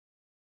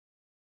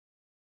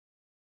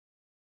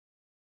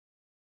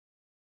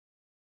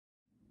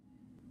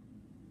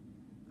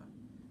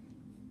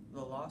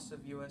loss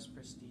of U.S.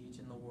 prestige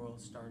in the world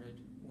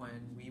started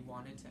when we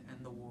wanted to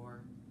end the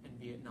war in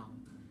Vietnam,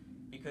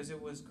 because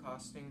it was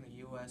costing the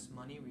U.S.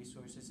 money,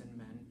 resources, and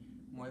men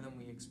more than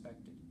we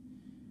expected.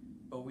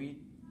 But we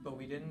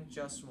didn't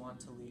just want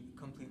to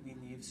completely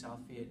leave South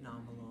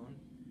Vietnam alone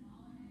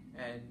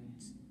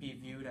and be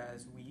viewed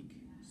as weak,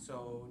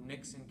 so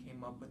Nixon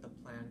came up with a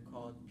plan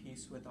called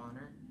Peace with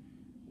Honor,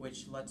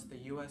 which lets the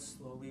U.S.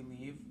 slowly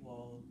leave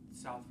while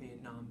South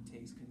Vietnam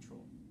takes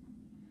control.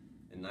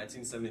 In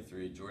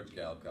 1973, George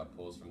Gallup got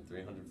polls from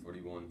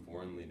 341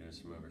 foreign leaders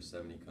from over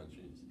 70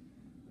 countries.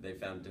 They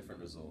found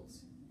different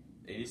results.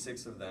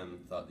 86 of them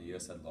thought the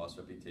U.S. had lost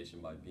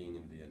reputation by being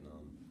in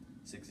Vietnam.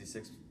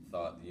 66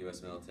 thought the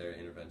U.S. military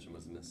intervention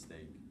was a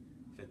mistake.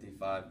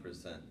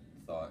 55%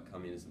 thought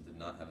communism did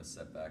not have a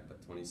setback,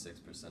 but 26%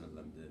 of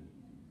them did.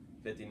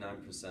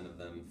 59% of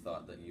them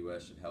thought that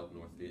U.S. should help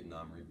North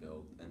Vietnam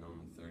rebuild, and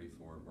only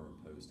 34 were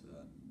opposed to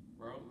that.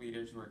 World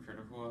leaders were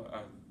critical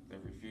of the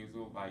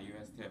refusal by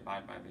U.S. to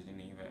abide by the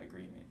Geneva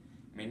Agreement.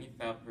 Many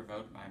felt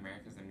provoked by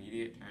America's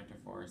immediate turn to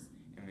force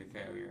and the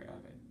failure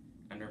of it,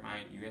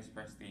 undermined U.S.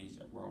 prestige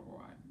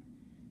worldwide.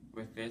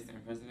 With this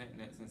and President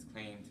Nixon's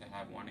claim to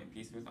have wanted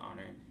peace with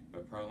honor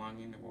but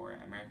prolonging the war,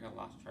 America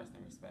lost trust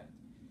and respect.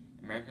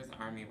 America's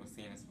army was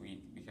seen as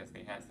weak because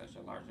they had such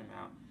a large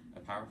amount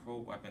of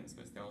powerful weapons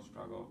but still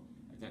struggled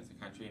against a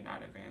country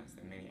not advanced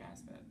in many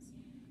aspects.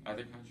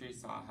 Other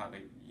countries saw how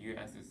the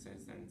U.S.'s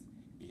citizens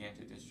began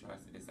to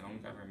distrust its own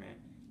government,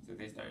 so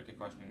they started to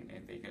question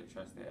if they could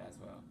trust it as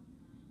well.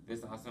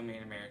 This also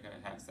made America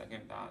have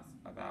second thoughts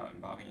about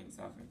involving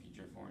itself in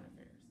future foreign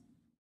affairs.